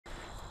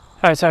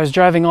All right, so I was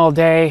driving all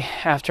day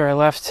after I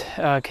left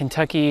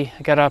Kentucky.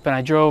 I got up and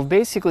I drove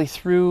basically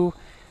through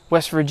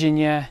West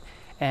Virginia,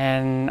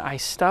 and I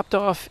stopped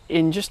off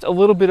in just a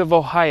little bit of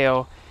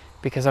Ohio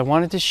because I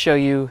wanted to show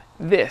you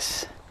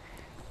this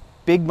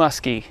big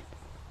muskie.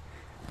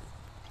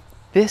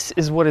 This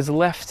is what is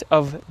left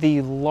of the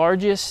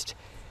largest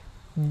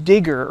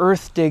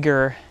earth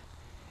digger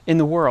in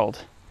the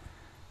world,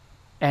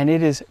 and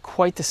it is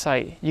quite the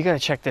sight. You got to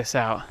check this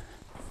out.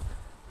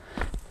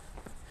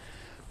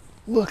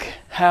 Look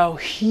how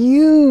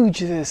huge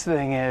this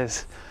thing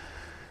is.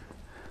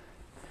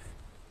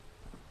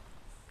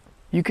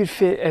 You could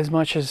fit as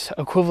much as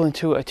equivalent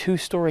to a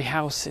 2-story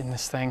house in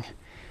this thing.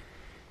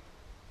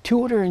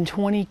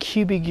 220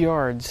 cubic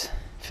yards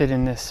fit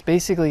in this.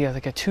 Basically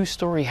like a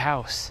 2-story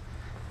house.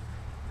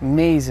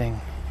 Amazing.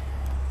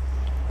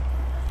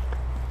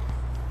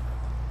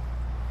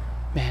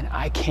 Man,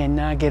 I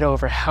cannot get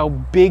over how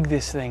big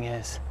this thing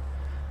is.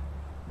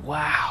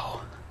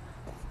 Wow.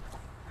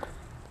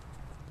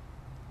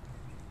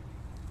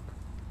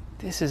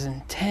 This is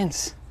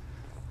intense.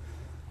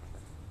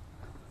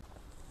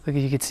 Look,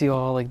 you could see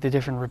all like the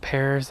different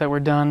repairs that were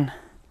done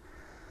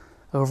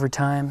over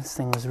time. This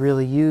thing was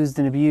really used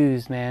and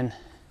abused, man.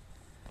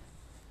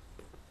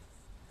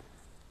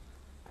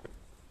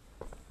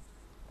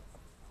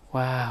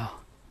 Wow.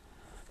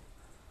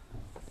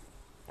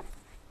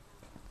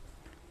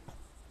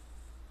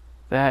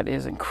 That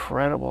is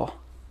incredible.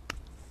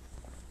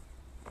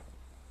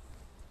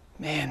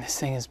 Man, this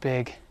thing is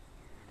big.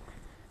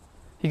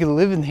 You could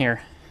live in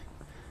here.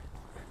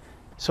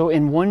 So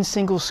in one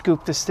single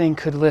scoop, this thing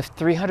could lift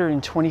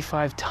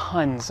 325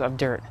 tons of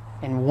dirt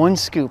in one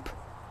scoop,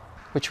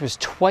 which was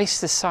twice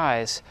the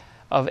size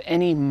of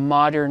any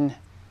modern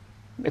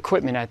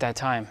equipment at that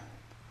time.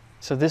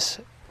 So this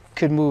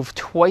could move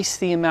twice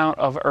the amount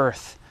of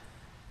earth.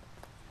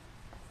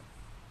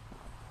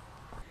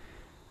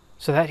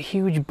 So that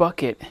huge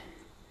bucket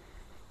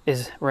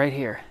is right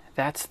here.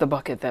 That's the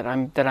bucket that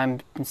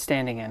I'm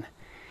standing in.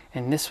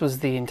 And this was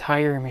the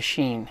entire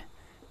machine.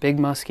 Big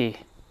Muskie.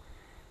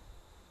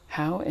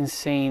 How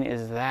insane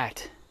is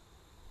that?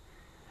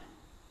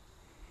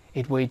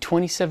 It weighed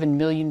 27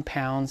 million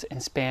pounds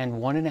and spanned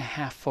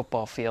 1.5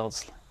 football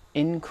fields.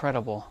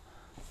 Incredible.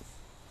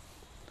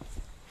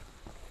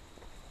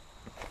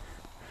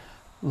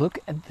 Look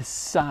at the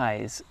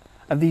size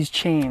of these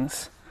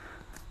chains.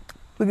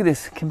 Look at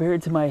this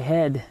compared to my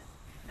head.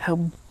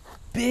 How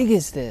big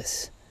is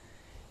this?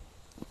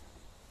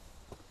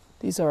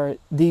 These are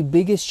the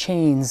biggest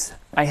chains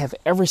I have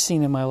ever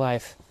seen in my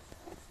life.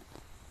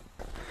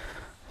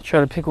 Try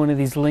to pick one of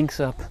these links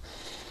up.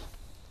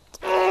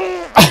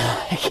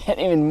 I can't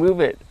even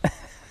move it.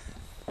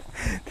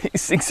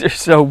 These things are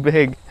so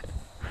big.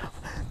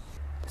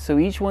 So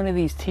each one of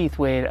these teeth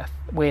weigh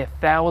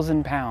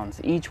 1,000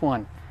 pounds, each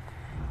one.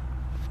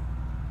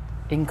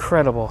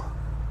 Incredible.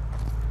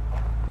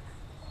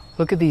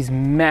 Look at these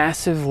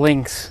massive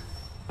links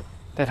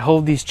that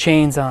hold these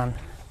chains on.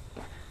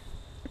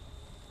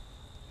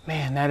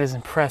 Man, that is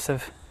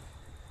impressive.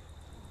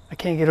 I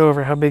can't get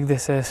over how big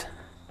this is.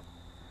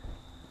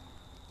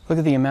 Look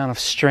at the amount of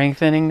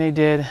strengthening they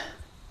did.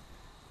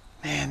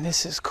 Man,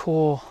 this is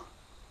cool.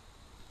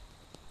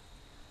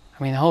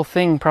 I mean, the whole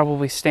thing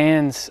probably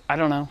stands, I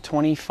don't know,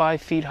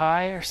 25 feet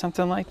high or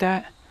something like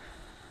that.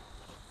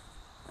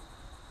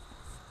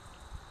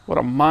 What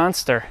a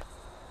monster.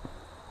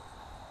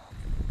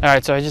 All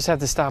right, so I just have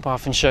to stop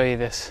off and show you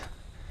this.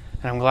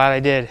 And I'm glad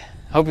I did.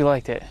 Hope you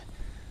liked it.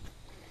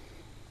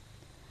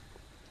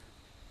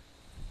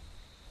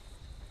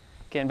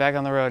 Getting back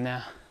on the road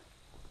now.